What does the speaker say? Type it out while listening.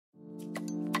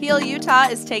Heal Utah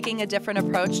is taking a different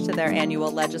approach to their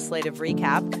annual legislative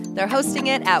recap. They're hosting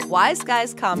it at Wise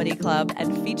Guys Comedy Club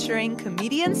and featuring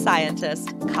comedian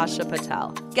scientist Kasha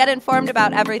Patel. Get informed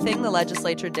about everything the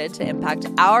legislature did to impact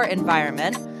our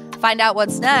environment, find out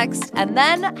what's next, and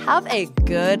then have a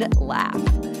good laugh.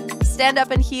 Stand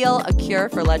Up and Heal, A Cure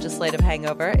for Legislative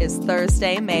Hangover is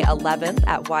Thursday, May 11th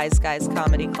at Wise Guys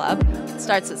Comedy Club. It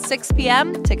starts at 6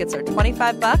 p.m. Tickets are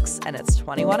 $25 and it's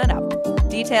 21 and up.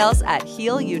 Details at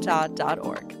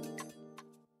healutah.org.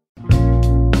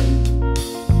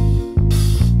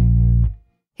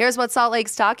 Here's what Salt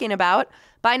Lake's talking about.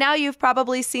 By now, you've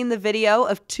probably seen the video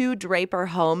of two Draper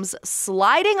homes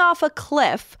sliding off a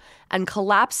cliff and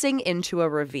collapsing into a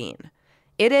ravine.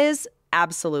 It is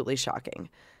absolutely shocking.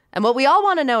 And what we all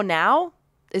want to know now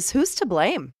is who's to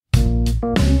blame.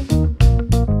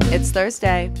 It's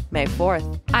Thursday, May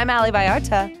 4th. I'm Ali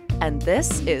Vallarta, and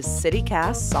this is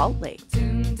CityCast Salt Lake.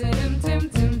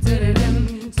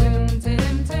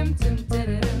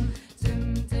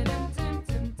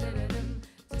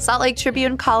 Salt Lake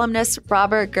Tribune columnist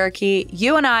Robert Gerke,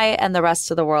 you and I and the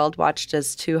rest of the world watched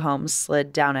as two homes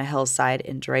slid down a hillside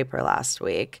in Draper last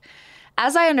week.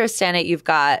 As I understand it, you've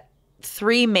got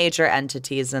three major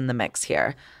entities in the mix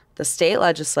here: the state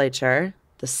legislature,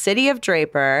 the city of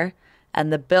Draper,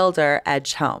 and the builder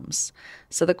Edge Homes.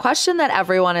 So the question that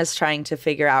everyone is trying to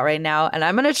figure out right now, and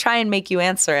I'm going to try and make you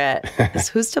answer it, is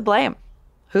who's to blame?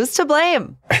 Who's to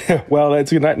blame? Well,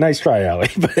 that's a nice try, Ali,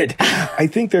 but I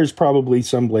think there's probably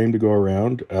some blame to go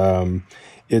around.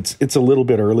 It's a little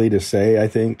bit early to say, I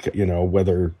think,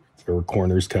 whether there were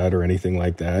corners cut or anything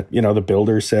like that. The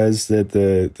builder says that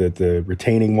the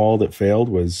retaining wall that failed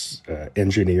was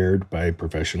engineered by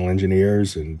professional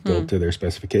engineers and built to their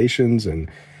specifications, and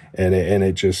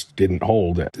it just didn't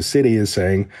hold. The city is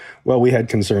saying, well, we had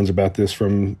concerns about this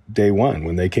from day one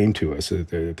when they came to us.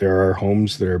 There are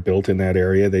homes that are built in that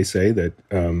area, they say, that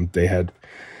they had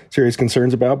serious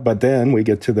concerns about. But then we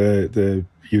get to the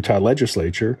Utah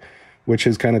legislature, which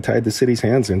has kind of tied the city's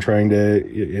hands in trying to,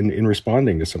 in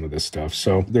responding to some of this stuff.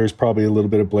 So there's probably a little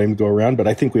bit of blame to go around, but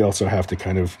I think we also have to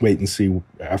kind of wait and see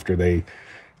after they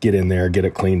get in there, get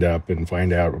it cleaned up, and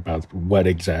find out about what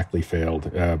exactly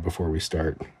failed before we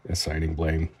start assigning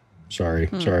blame. Sorry,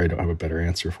 I don't have a better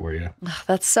answer for you.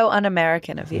 That's so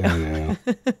un-American of you. I know.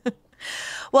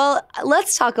 Well,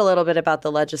 let's talk a little bit about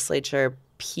the legislature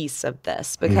piece of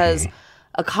this, because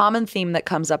a common theme that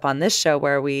comes up on this show,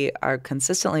 where we are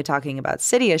consistently talking about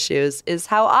city issues, is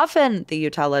how often the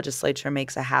Utah legislature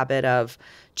makes a habit of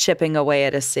chipping away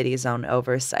at a city's own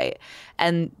oversight.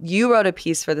 And you wrote a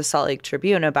piece for the Salt Lake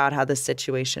Tribune about how the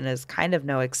situation is kind of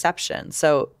no exception.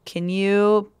 So can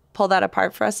you pull that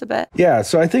apart for us a bit? Yeah,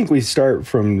 so I think we start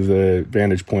from the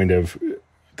vantage point of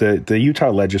the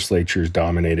Utah legislature is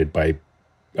dominated by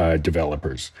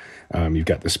developers. You've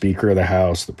got the Speaker of the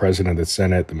House, the President of the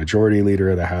Senate, the Majority Leader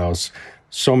of the House.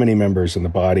 So many members in the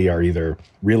body are either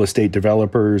real estate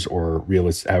developers or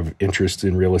have interest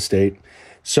in real estate.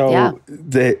 So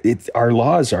our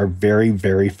laws are very,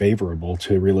 very favorable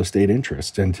to real estate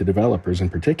interests and to developers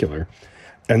in particular.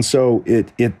 And so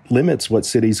it limits what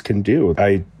cities can do.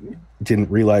 I didn't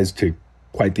realize to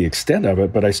quite the extent of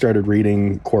it, but I started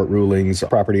reading court rulings,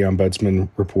 property ombudsman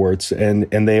reports, and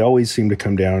they always seem to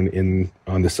come down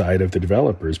on the side of the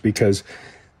developers, because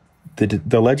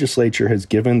the legislature has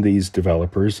given these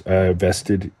developers a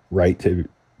vested right to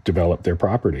develop their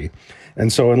property.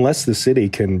 And so unless the city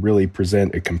can really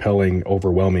present a compelling,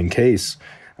 overwhelming case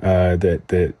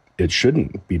that it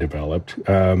shouldn't be developed,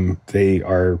 they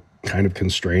are kind of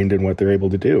constrained in what they're able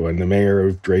to do. And the mayor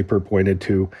of Draper pointed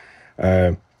to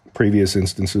previous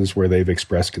instances where they've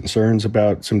expressed concerns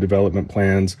about some development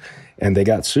plans, and they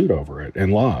got sued over it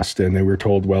and lost. And they were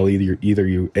told, well, either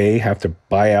you, A, have to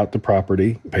buy out the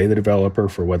property, pay the developer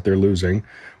for what they're losing,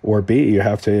 or B, you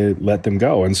have to let them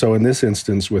go. And so in this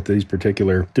instance, with these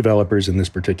particular developers in this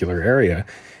particular area,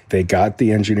 they got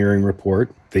the engineering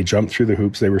report, they jumped through the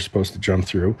hoops they were supposed to jump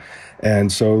through. And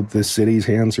so the city's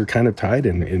hands are kind of tied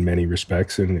in many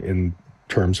respects in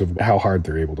terms of how hard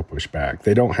they're able to push back.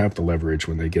 They don't have the leverage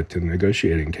when they get to the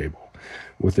negotiating table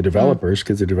with the developers,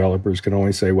 because the developers can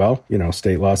only say, well,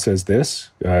 state law says this,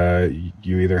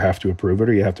 you either have to approve it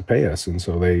or you have to pay us. And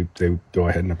so they go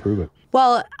ahead and approve it.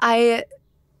 Well, I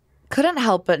couldn't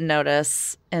help but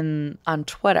notice on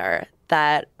Twitter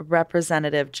that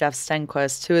Representative Jeff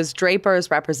Stenquist, who is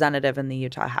Draper's representative in the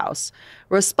Utah House,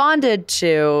 responded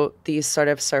to these sort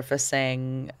of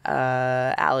surfacing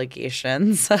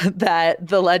allegations that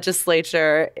the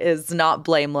legislature is not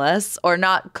blameless or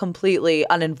not completely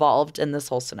uninvolved in this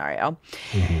whole scenario.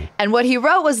 And what he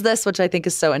wrote was this, which I think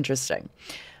is so interesting.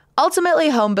 Ultimately,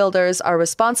 home builders are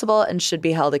responsible and should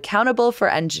be held accountable for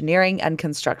engineering and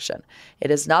construction.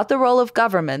 It is not the role of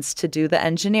governments to do the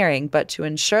engineering, but to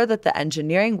ensure that the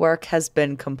engineering work has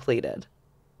been completed.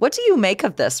 What do you make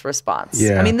of this response?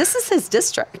 Yeah. I mean, this is his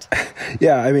district.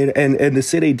 Yeah, I mean, and the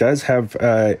city does have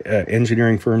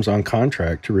engineering firms on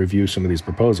contract to review some of these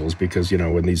proposals because,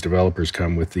 when these developers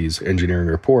come with these engineering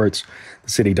reports,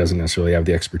 the city doesn't necessarily have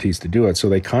the expertise to do it. So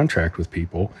they contract with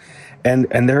people, and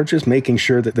they're just making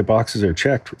sure that the boxes are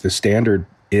checked. The standard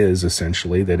is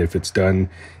essentially that if it's done,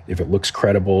 if it looks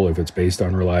credible, if it's based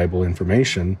on reliable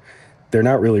information, they're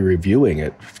not really reviewing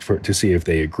it to see if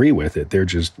they agree with it. They're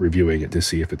just reviewing it to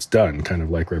see if it's done, kind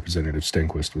of like Representative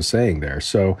Stenquist was saying there.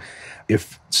 So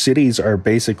if cities are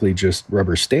basically just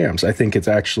rubber stamps, I think it's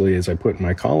actually, as I put in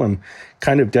my column,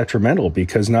 kind of detrimental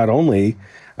because not only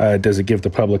does it give the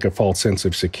public a false sense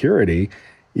of security,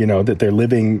 that they're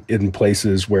living in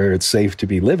places where it's safe to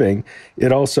be living,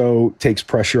 it also takes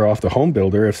pressure off the home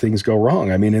builder if things go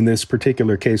wrong. I mean, in this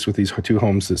particular case with these two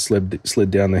homes that slid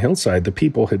down the hillside, the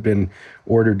people had been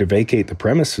ordered to vacate the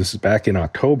premises back in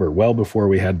October, well before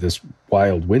we had this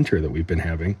wild winter that we've been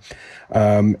having.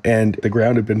 And the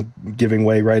ground had been giving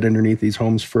way right underneath these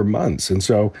homes for months. And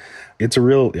so it's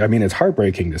it's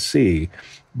heartbreaking to see,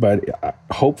 but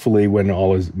hopefully when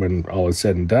all is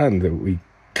said and done, that we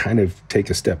kind of take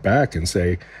a step back and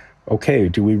say, okay,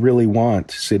 do we really want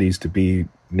cities to be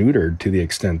neutered to the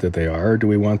extent that they are, or do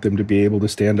we want them to be able to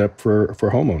stand up for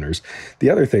homeowners? The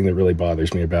other thing that really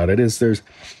bothers me about it is there's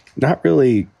not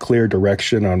really clear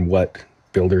direction on what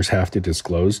builders have to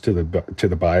disclose to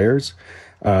the buyers.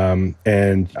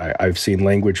 And I've seen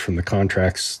language from the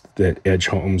contracts that Edge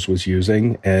Homes was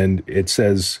using, and it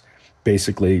says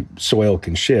basically soil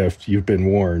can shift, you've been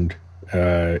warned.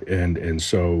 And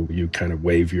so you kind of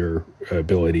waive your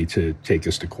ability to take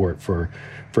us to court for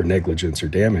negligence or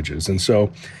damages. And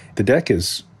so the deck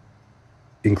is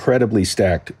incredibly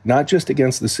stacked, not just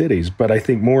against the cities, but I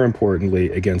think more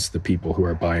importantly against the people who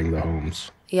are buying the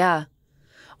homes. Yeah.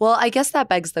 Well, I guess that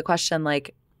begs the question,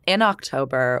 in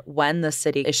October, when the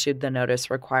city issued the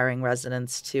notice requiring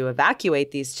residents to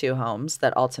evacuate these two homes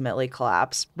that ultimately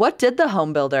collapsed, what did the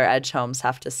home builder Edge Homes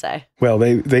have to say? Well,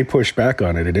 they pushed back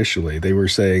on it initially. They were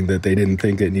saying that they didn't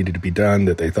think it needed to be done,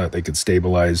 that they thought they could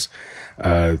stabilize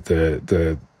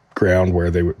the ground where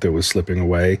that was slipping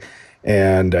away.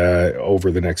 And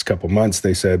over the next couple months,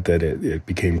 they said that it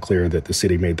became clear that the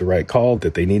city made the right call,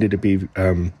 that they needed to be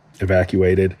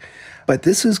evacuated. But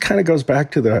this kind of goes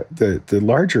back to the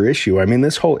larger issue. I mean,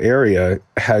 this whole area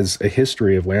has a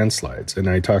history of landslides. And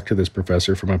I talked to this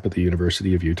professor from up at the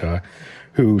University of Utah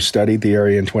who studied the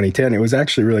area in 2010. It was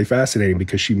actually really fascinating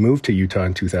because she moved to Utah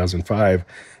in 2005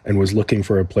 and was looking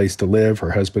for a place to live.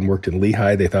 Her husband worked in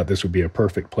Lehigh. They thought this would be a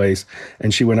perfect place.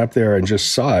 And she went up there and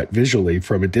just saw it visually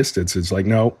from a distance. It's like,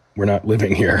 no, we're not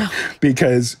living here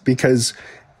because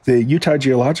the Utah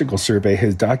Geological Survey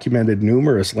has documented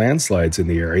numerous landslides in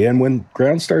the area. And when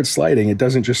ground starts sliding, it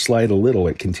doesn't just slide a little,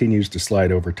 it continues to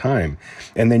slide over time.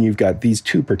 And then you've got these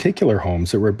two particular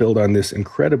homes that were built on this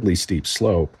incredibly steep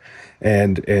slope.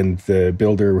 And the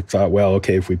builder thought, well,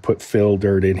 okay, if we put fill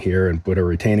dirt in here and put a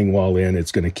retaining wall in,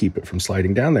 it's going to keep it from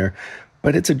sliding down there.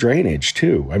 But it's a drainage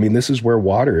too. I mean, this is where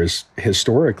water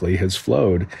historically has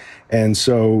flowed. And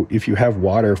so if you have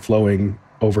water flowing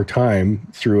over time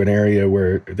through an area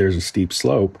where there's a steep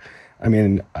slope, I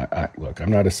mean, look, I'm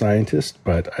not a scientist,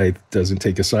 but it doesn't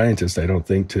take a scientist, I don't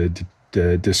think,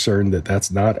 to discern that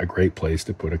that's not a great place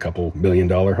to put a couple $1 million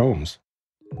homes.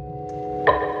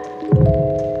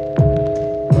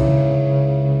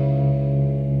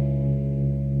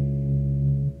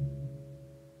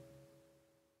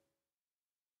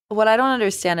 What I don't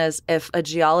understand is if a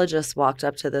geologist walked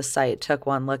up to this site, took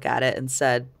one look at it and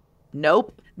said,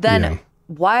 nope, then Yeah.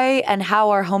 Why and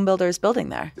how are home builders building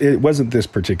there? It wasn't this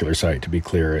particular site, to be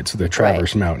clear. It's the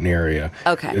Traverse Mountain area.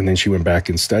 Okay. And then she went back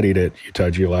and studied it. Utah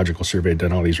Geological Survey had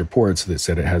done all these reports that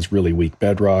said it has really weak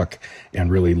bedrock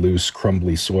and really loose,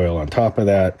 crumbly soil on top of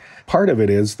that. Part of it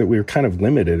is that we're kind of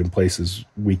limited in places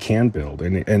we can build.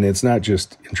 And it's not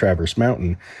just in Traverse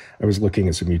Mountain. I was looking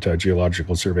at some Utah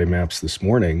Geological Survey maps this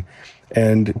morning,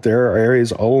 and there are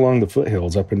areas all along the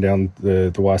foothills up and down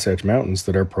the Wasatch Mountains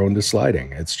that are prone to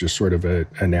sliding. It's just sort of a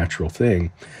natural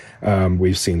thing.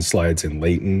 We've seen slides in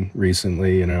Layton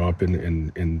recently, up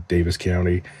in Davis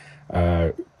County.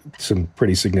 Some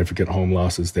pretty significant home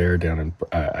losses there. Down in,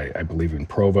 I believe in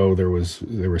Provo, there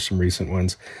were some recent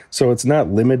ones. So it's not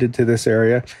limited to this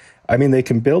area. I mean, they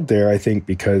can build there, I think,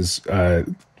 because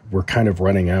we're kind of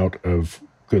running out of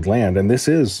good land. And this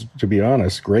is, to be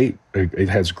honest, great. It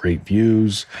has great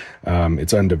views.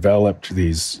 It's undeveloped.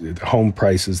 The home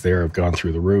prices there have gone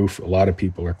through the roof. A lot of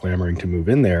people are clamoring to move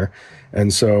in there.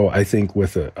 And so I think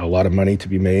with a lot of money to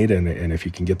be made, and if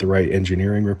you can get the right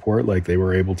engineering report like they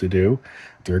were able to do,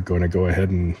 they're going to go ahead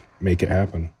and make it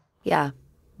happen. Yeah,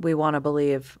 we want to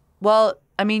believe. Well,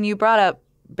 I mean, you brought up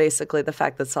basically the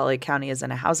fact that Salt Lake County is in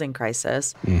a housing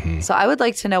crisis. Mm-hmm. So I would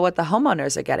like to know what the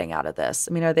homeowners are getting out of this.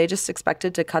 I mean, are they just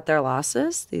expected to cut their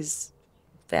losses, these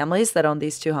families that own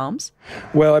these two homes?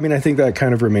 Well, I mean, I think that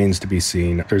kind of remains to be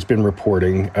seen. There's been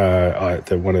reporting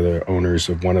that one of the owners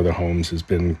of one of the homes has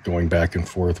been going back and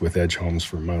forth with Edge Homes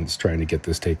for months trying to get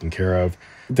this taken care of.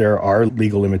 There are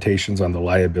legal limitations on the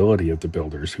liability of the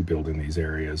builders who build in these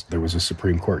areas. There was a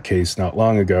Supreme Court case not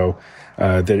long ago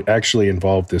that actually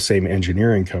involved the same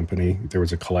engineering company. There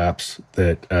was a collapse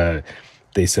that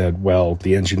they said, well,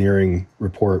 the engineering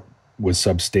report was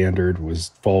substandard, was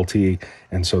faulty,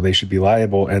 and so they should be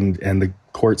liable. And the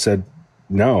court said,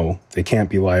 no, they can't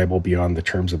be liable beyond the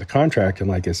terms of the contract. And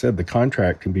like I said, the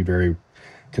contract can be very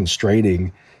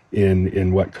constraining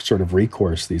in what sort of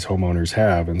recourse these homeowners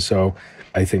have. And so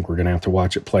I think we're going to have to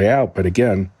watch it play out. But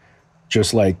again,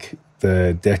 just like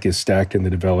the deck is stacked in the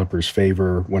developer's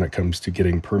favor when it comes to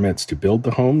getting permits to build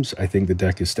the homes, I think the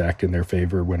deck is stacked in their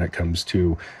favor when it comes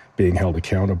to being held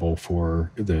accountable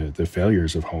for the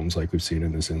failures of homes like we've seen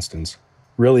in this instance.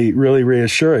 Really, really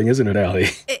reassuring, isn't it, Allie?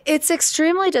 It's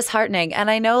extremely disheartening.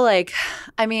 And I know,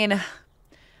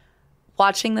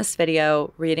 watching this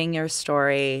video, reading your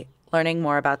story, learning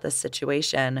more about this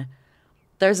situation,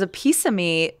 there's a piece of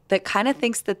me that kind of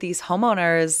thinks that these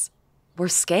homeowners were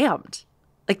scammed.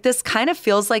 Like, this kind of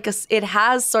feels like it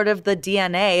has sort of the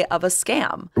DNA of a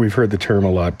scam. We've heard the term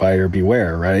a lot, buyer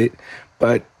beware, right?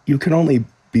 But you can only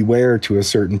beware to a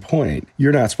certain point.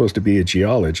 You're not supposed to be a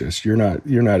geologist. You're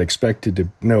not expected to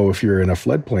know if you're in a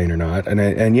floodplain or not.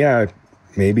 And yeah,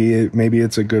 maybe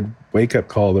it's a good wake-up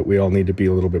call that we all need to be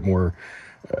a little bit more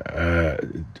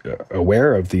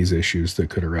aware of these issues that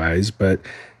could arise. But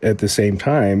at the same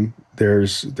time,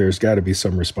 there's got to be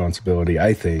some responsibility,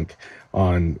 I think,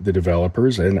 on the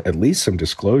developers, and at least some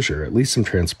disclosure, at least some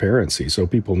transparency, so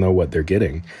people know what they're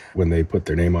getting when they put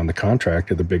their name on the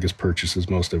contract of the biggest purchases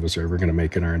most of us are ever going to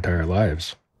make in our entire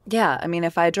lives. Yeah, I mean,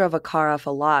 if I drove a car off a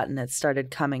lot and it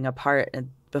started coming apart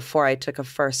before I took a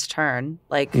first turn,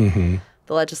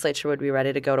 the legislature would be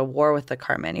ready to go to war with the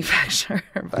car manufacturer.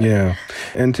 But. Yeah.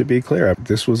 And to be clear,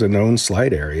 this was a known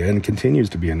slide area and continues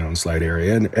to be a known slide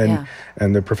area.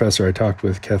 And the professor I talked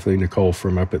with, Kathleen Nicole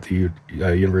from up at the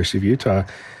University of Utah,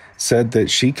 said that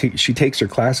she takes her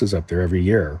classes up there every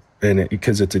year, and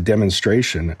because it's a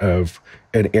demonstration of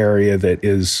an area that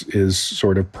is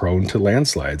sort of prone to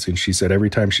landslides. And she said every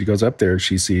time she goes up there,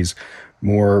 she sees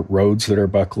more roads that are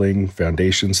buckling,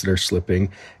 foundations that are slipping,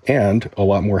 and a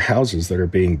lot more houses that are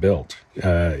being built.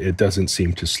 It doesn't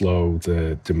seem to slow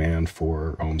the demand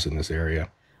for homes in this area.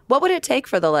 What would it take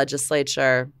for the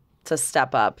legislature to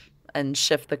step up and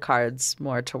shift the cards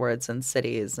more towards in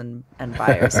cities and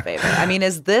buyers' favor? I mean,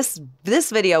 is this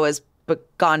video has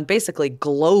gone basically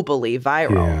globally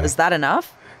viral. Yeah. Is that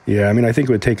enough? Yeah, I mean, I think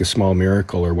it would take a small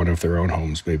miracle or one of their own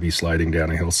homes maybe sliding down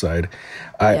a hillside.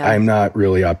 I'm not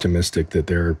really optimistic that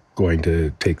they're going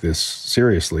to take this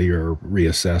seriously or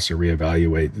reassess or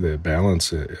reevaluate the balance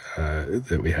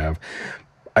that we have.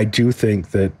 I do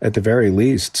think that at the very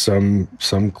least, some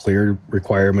clear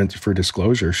requirement for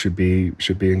disclosure should be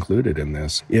included in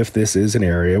this. If this is an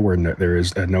area where there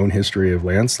is a known history of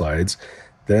landslides,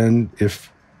 then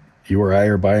if you or I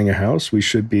are buying a house, we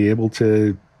should be able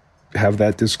to have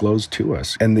that disclosed to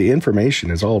us. And the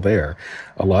information is all there.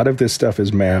 A lot of this stuff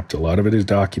is mapped, a lot of it is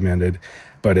documented,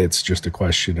 but it's just a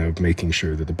question of making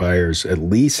sure that the buyers at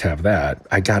least have that.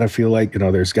 I gotta feel like,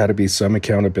 there's gotta be some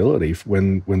accountability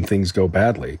when things go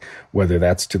badly, whether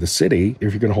that's to the city.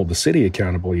 If you're gonna hold the city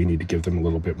accountable, you need to give them a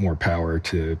little bit more power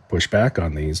to push back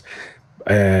on these.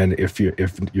 And if you're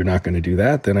not going to do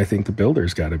that, then I think the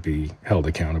builder's got to be held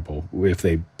accountable. If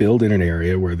they build in an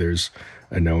area where there's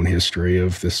a known history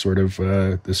of this sort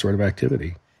of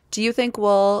activity. Do you think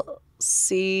we'll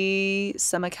see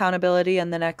some accountability in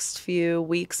the next few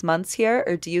weeks, months here,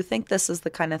 or do you think this is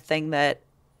the kind of thing that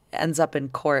ends up in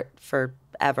court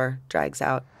forever, drags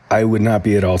out? I would not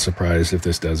be at all surprised if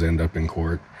this does end up in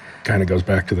court. Kind of goes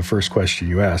back to the first question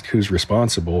you asked, who's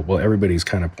responsible? Well, everybody's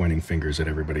kind of pointing fingers at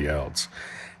everybody else.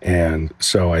 And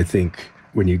so I think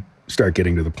when you start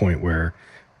getting to the point where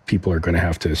people are going to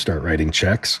have to start writing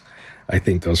checks, I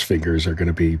think those fingers are going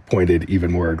to be pointed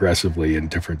even more aggressively in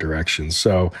different directions.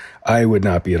 So I would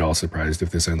not be at all surprised if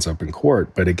this ends up in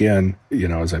court. But again,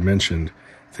 as I mentioned,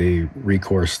 the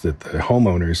recourse that the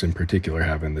homeowners in particular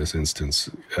have in this instance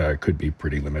could be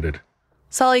pretty limited.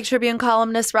 Salt Lake Tribune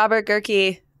columnist Robert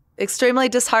Gerke, extremely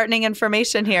disheartening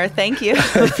information here. Thank you.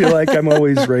 I feel like I'm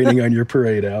always raining on your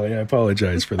parade, Allie. I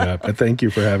apologize for that, but thank you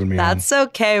for having me on. That's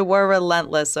okay. We're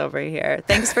relentless over here.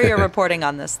 Thanks for your reporting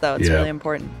on this, though. It's really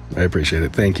important. I appreciate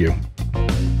it. Thank you.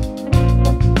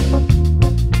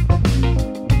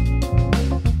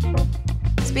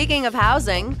 Speaking of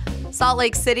housing, Salt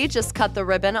Lake City just cut the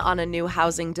ribbon on a new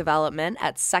housing development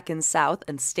at 2nd South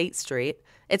and State Street.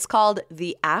 It's called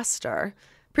the Astor.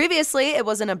 Previously, it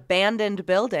was an abandoned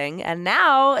building, and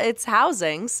now it's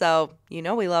housing, so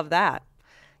we love that.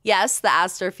 Yes, the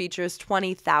Astor features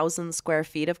 20,000 square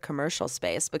feet of commercial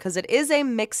space because it is a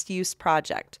mixed-use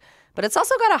project, but it's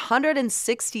also got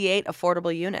 168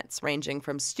 affordable units, ranging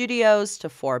from studios to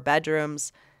 4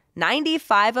 bedrooms.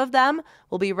 95 of them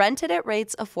will be rented at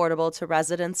rates affordable to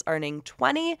residents earning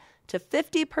 20 to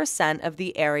 50% of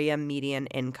the area median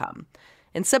income.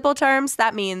 In simple terms,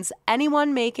 that means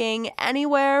anyone making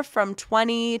anywhere from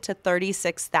 $20,000 to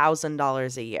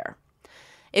 $36,000 a year.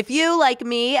 If you, like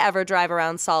me, ever drive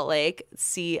around Salt Lake,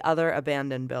 see other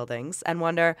abandoned buildings, and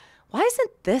wonder, why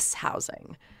isn't this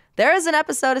housing? There is an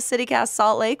episode of CityCast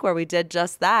Salt Lake where we did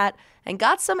just that and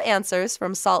got some answers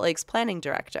from Salt Lake's planning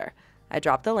director. I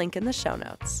dropped the link in the show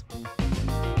notes.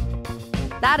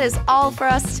 That is all for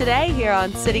us today here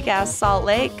on CityCast Salt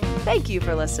Lake. Thank you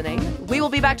for listening. We will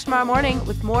be back tomorrow morning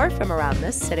with more from around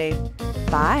this city.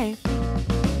 Bye.